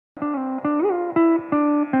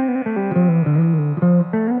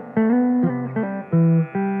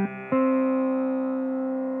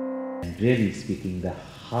speaking, the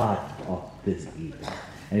heart of this Gita.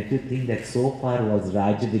 And if you think that so far was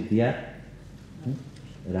Raj Vidya,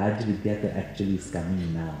 Raj Vidya actually is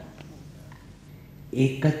coming now.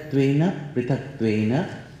 Ekatvena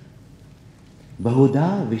pritatvena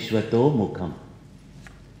bahuda vishvato mukham.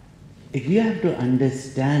 If you have to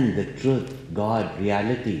understand the truth, God,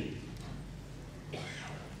 reality,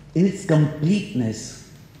 in its completeness,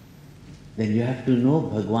 then you have to know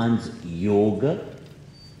Bhagwan's yoga,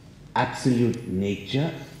 absolute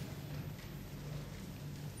nature,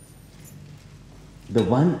 the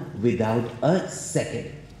one without a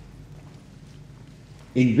second,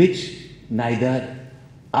 in which neither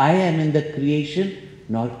I am in the creation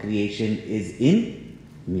nor creation is in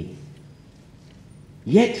me.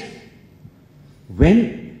 Yet,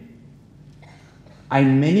 when I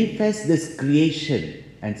manifest this creation,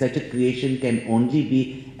 and such a creation can only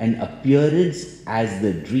be an appearance as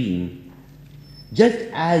the dream, just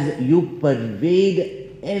as you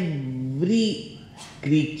pervade every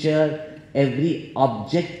creature, every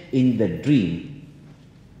object in the dream,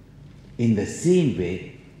 in the same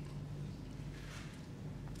way,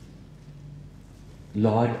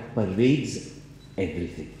 Lord pervades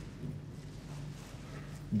everything.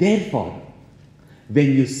 Therefore,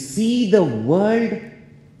 when you see the world,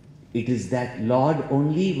 it is that Lord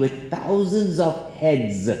only with thousands of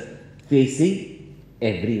heads facing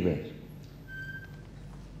everywhere.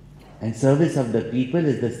 And service of the people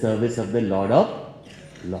is the service of the Lord of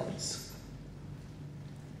Lords.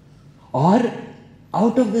 Or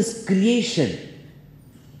out of this creation,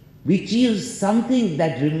 we choose something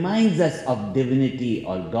that reminds us of divinity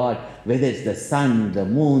or God, whether it's the sun, the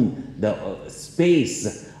moon, the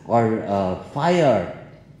space, or fire.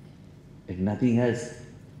 If nothing else,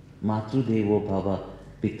 Matru Devo Bhava,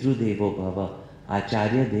 Pitru Devo Bhava,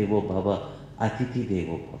 Acharya Devo Bhava, Atithi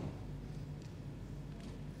Devo Bhava.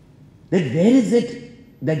 Then where is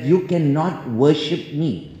it that you cannot worship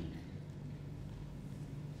me?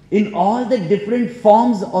 In all the different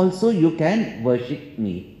forms also you can worship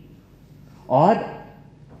me. Or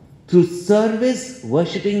through service,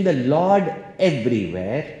 worshipping the Lord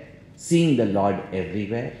everywhere, seeing the Lord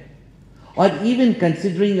everywhere, or even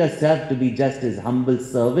considering yourself to be just His humble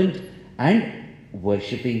servant and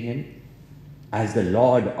worshipping Him as the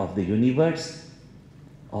Lord of the universe,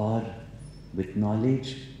 or with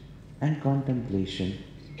knowledge and contemplation,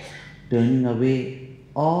 turning away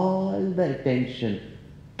all the attention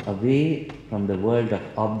away from the world of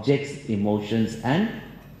objects, emotions and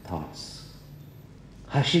thoughts.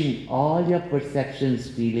 Hushing all your perceptions,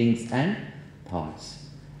 feelings and thoughts,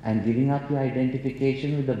 and giving up your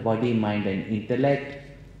identification with the body, mind and intellect.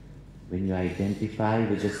 When you identify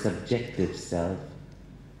with the subjective self,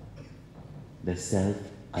 the self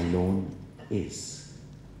alone is.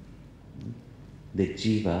 The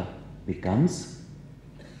jiva becomes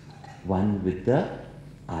one with the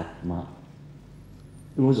Atma.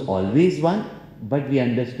 It was always one, but we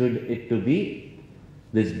understood it to be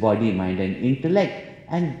this body, mind and intellect,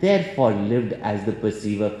 and therefore lived as the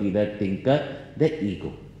perceiver, feeler, thinker, the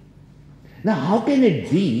ego. Now how can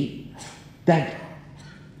it be that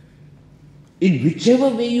in whichever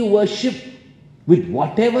way you worship, with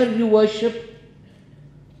whatever you worship,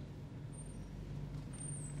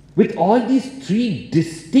 with all these three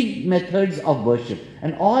distinct methods of worship,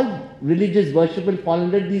 and all religious worship will fall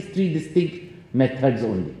under these three distinct methods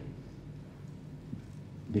only.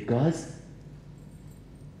 Because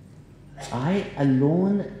I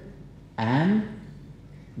alone am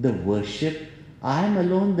the worship, I am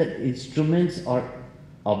alone the instruments or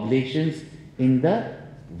oblations in the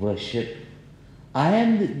worship. I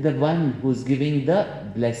am the one who's giving the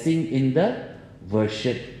blessing in the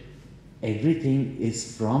worship. Everything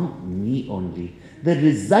is from me only. The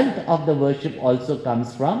result of the worship also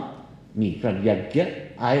comes from me, from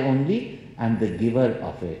yajna. I only am the giver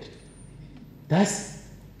of it. Thus,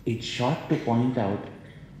 it's short to point out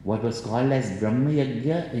what was called as Brahma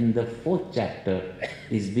Yajna in the 4th chapter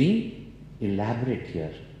is being elaborate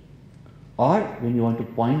here. Or when you want to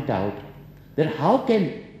point out that how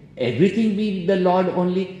can everything be the Lord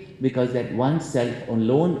only? Because that oneself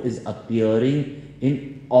alone is appearing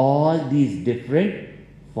in all these different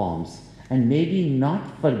forms. And maybe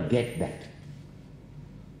not forget that.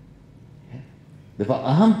 Therefore,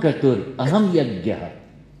 aham kratur, aham yajna,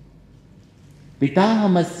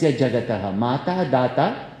 pitahamasya jagataha, mata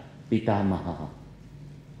data pitamaha.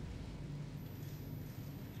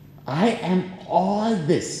 I am all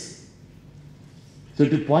this. So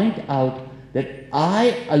to point out that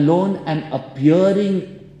I alone am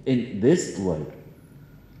appearing in this world.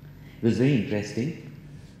 It was very interesting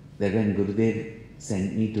that when Gurudev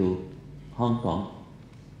sent me to Hong Kong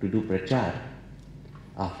to do prachar,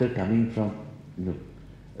 after coming from,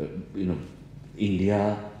 you know,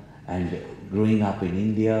 India and growing up in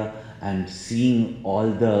India and seeing all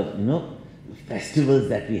the, festivals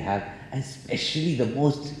that we have, and especially the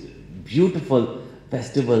most beautiful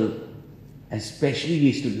festival, especially we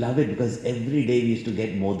used to love it because every day we used to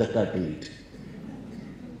get modaka to eat.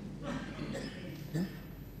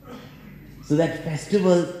 So that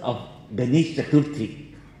festival of Ganesh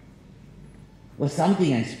Chaturthi was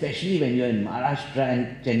something, and especially when you're in Maharashtra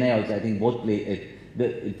and Chennai also, I think both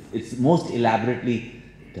it's most elaborately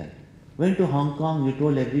done. Went to Hong Kong, you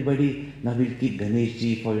told everybody, now we'll keep Ganesh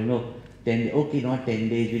Ji for, 10, okay, not 10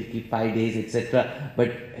 days, we'll keep 5 days, etc.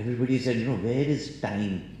 But everybody said, where is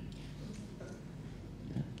time?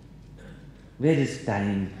 Where is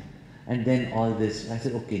time? And then all this, I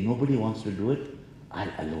said, okay, nobody wants to do it,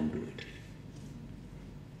 I'll alone do it.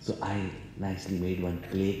 So I nicely made one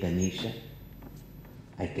clay Ganesha.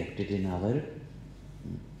 I kept it in our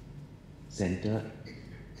center.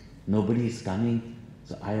 Nobody is coming,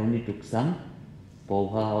 so I only took some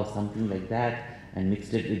poha or something like that and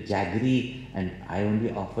mixed it with jaggery, and I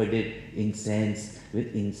only offered it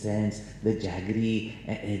with incense, the jaggery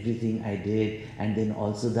and everything I did, and then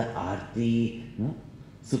also the aarti,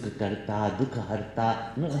 Sukha Karta, Dukha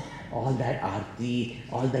Harta, all that aarti,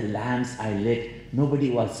 all the lamps I lit,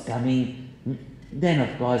 nobody was coming. Then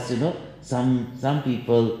of course, some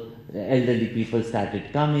people, elderly people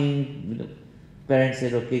started coming, parents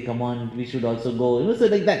said, okay, come on, we should also go, so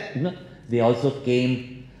like that, they also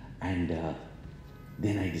came, and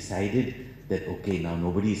then I decided that, okay, now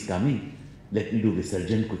nobody is coming, let me do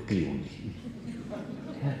Visarjan quickly only.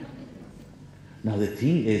 Now the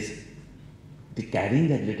thing is, carrying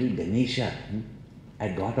that little Ganesha, I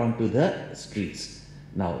got onto the streets.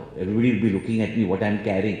 Now everybody will be looking at me what I'm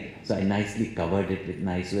carrying, so I nicely covered it with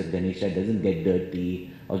Ganesha, it doesn't get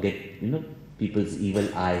dirty or get, people's evil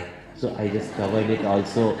eye. So I just covered it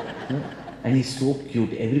also, and he's so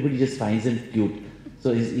cute, everybody just finds him cute.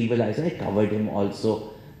 So his evil eye, so I covered him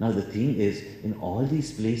also. Now the thing is, in all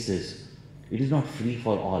these places, it is not free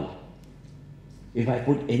for all. If I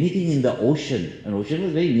put anything in the ocean, an ocean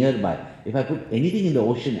was very nearby, if I put anything in the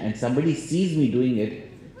ocean and somebody sees me doing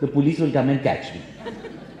it, the police will come and catch me.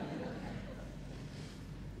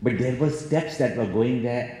 But there were steps that were going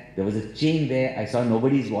there, there was a chain there, I saw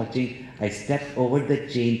nobody's watching, I stepped over the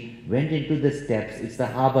chain, went into the steps, it's the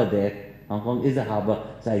harbour there, Hong Kong is a harbour,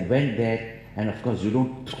 so I went there, and of course you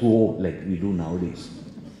don't throw like we do nowadays.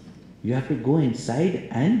 You have to go inside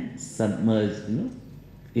and submerge,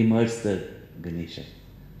 immerse the Ganesha.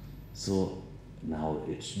 So now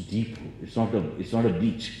it's deep, it's not a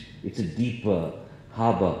beach, it's a deep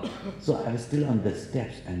harbour. So I was still on the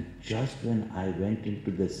steps, and just when I went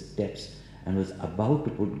into the steps and was about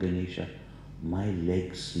to put Ganesha, my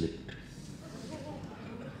leg slipped.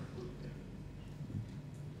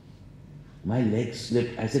 My leg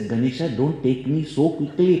slipped. I said, Ganesha, don't take me so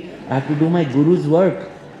quickly. I have to do my Guru's work.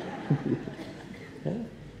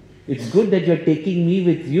 It's good that you're taking me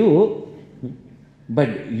with you,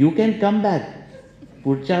 but you can come back.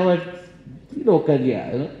 Purchavar,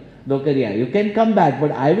 you can come back,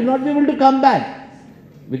 but I will not be able to come back.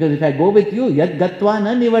 Because if I go with you, yad gatva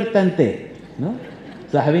na nivartante.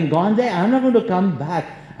 So having gone there, I'm not going to come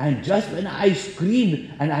back. And just when I screamed,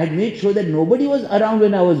 and I had made sure that nobody was around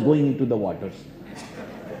when I was going into the waters.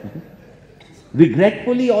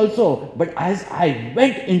 Regretfully also, but as I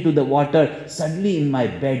went into the water, suddenly in my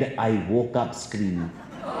bed, I woke up screaming.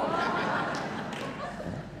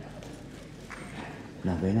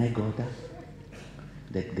 Now when I got up,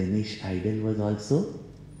 that Ganesh idol was also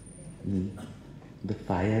me. The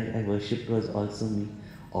fire I worshipped was also me.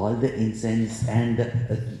 All the incense and the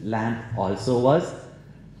lamp also was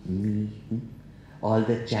me. All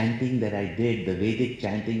the chanting that I did, the Vedic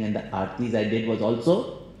chanting and the artis I did was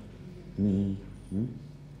also me.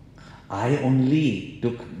 I only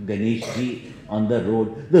took Ganeshji on the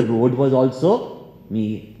road. The road was also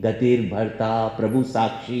me. Gatir, Bharta, Prabhu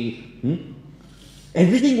Sakshi.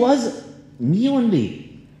 Everything was me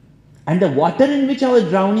only. And the water in which I was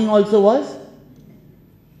drowning also was.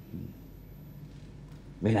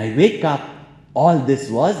 When I wake up, all this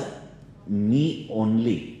was me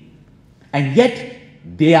only. And yet,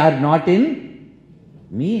 they are not in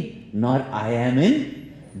me, nor I am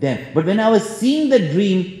in them. But when I was seeing the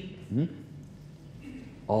dream,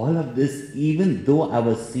 all of this, even though I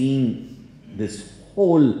was seeing this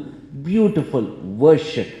whole beautiful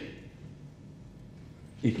worship,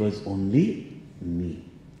 it was only me.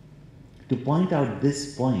 To point out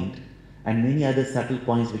this point, and many other subtle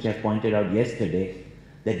points which I pointed out yesterday,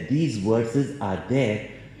 that these verses are there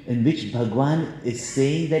in which Bhagwan is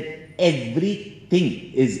saying that every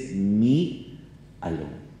everything is me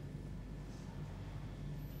alone.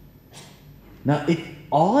 Now, if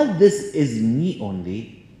all this is me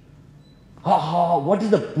only, what is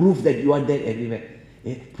the proof that you are there everywhere?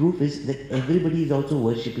 Proof is that everybody is also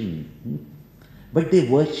worshipping me. But they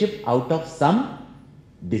worship out of some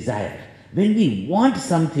desire. When we want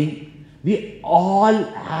something, we all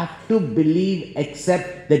have to believe,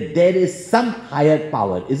 accept that there is some higher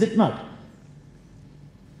power, is it not?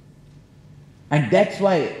 And that's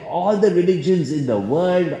why all the religions in the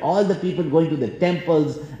world, all the people going to the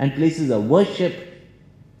temples and places of worship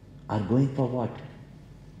are going for what?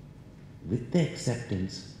 With the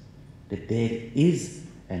acceptance that there is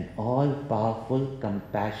an all-powerful,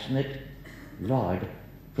 compassionate Lord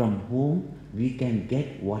from whom we can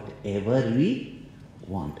get whatever we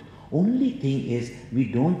want. Only thing is, we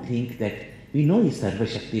don't think that, we know He's Sarva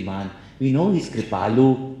Shaktiman, we know He's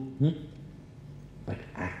Kripalu, but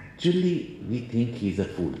actually we think He's a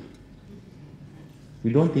fool.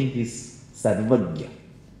 We don't think He's Sarvagya.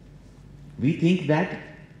 We think that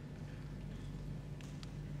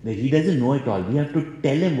He doesn't know it all. We have to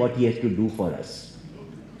tell Him what He has to do for us.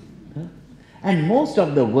 And most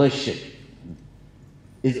of the worship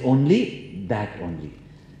is only that only.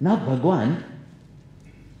 Now Bhagwan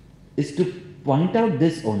is to point out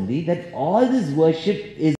this only, that all this worship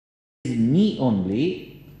is me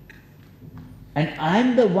only, and I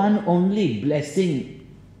am the one only blessing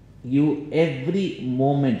you every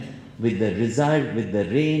moment with the result, with the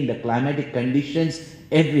rain, the climatic conditions,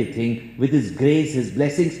 everything, with His grace, His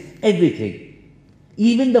blessings, everything.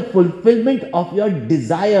 Even the fulfillment of your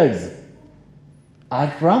desires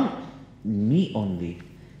are from me only.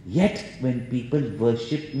 Yet when people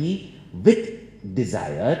worship me with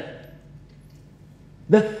desire,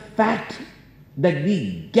 the fact that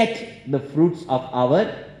we get the fruits of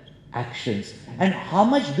our actions, and how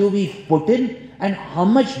much do we put in and how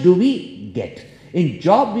much do we get. In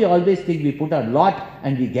job we always think we put a lot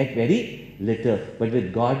and we get very little, but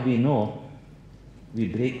with God we know we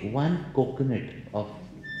break one coconut of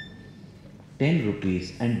 10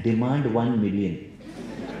 rupees and demand 1 million,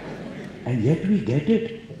 and yet we get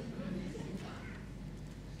it.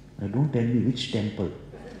 Now don't tell me which temple.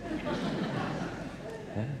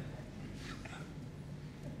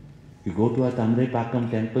 You go to a Tamrai Pakam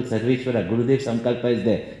temple, Sarveshwara, Gurudev Sankalpa is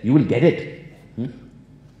there. You will get it.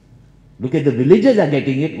 Look at the villagers are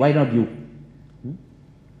getting it, why not you?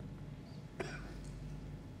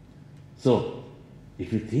 So,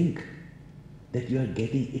 if you think that you are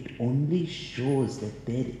getting, it only shows that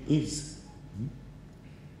there is.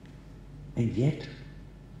 And yet,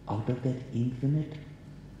 out of that infinite,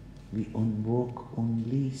 we invoke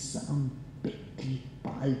only some petty,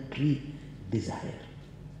 paltry desire.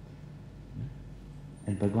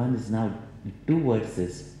 And Bhagavan is now in 2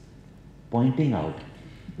 verses pointing out,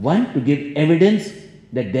 one, to give evidence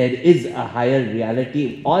that there is a higher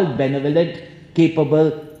reality, all benevolent,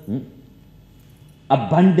 capable,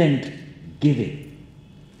 abundant giving.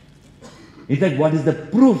 In fact, what is the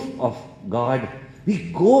proof of God?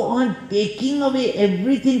 We go on taking away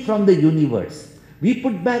everything from the universe. We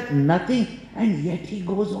put back nothing, and yet He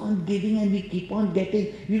goes on giving, and we keep on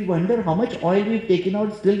getting. We wonder how much oil we've taken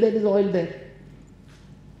out, still there is oil there.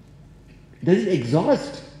 Does it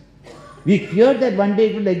exhaust? We fear that one day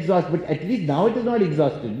it will exhaust, but at least now it is not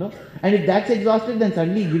exhausted, no? And if that's exhausted, then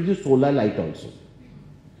suddenly it gives you solar light also.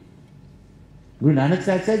 Guru Nanak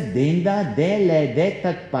Sahib says, Denda de le de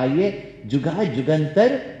tat paye juga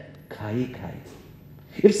jugantar khai khai.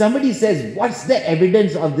 If somebody says, what's the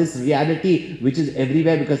evidence of this reality which is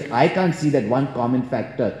everywhere, because I can't see that one common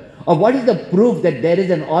factor, or what is the proof that there is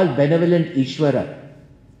an all-benevolent Ishvara?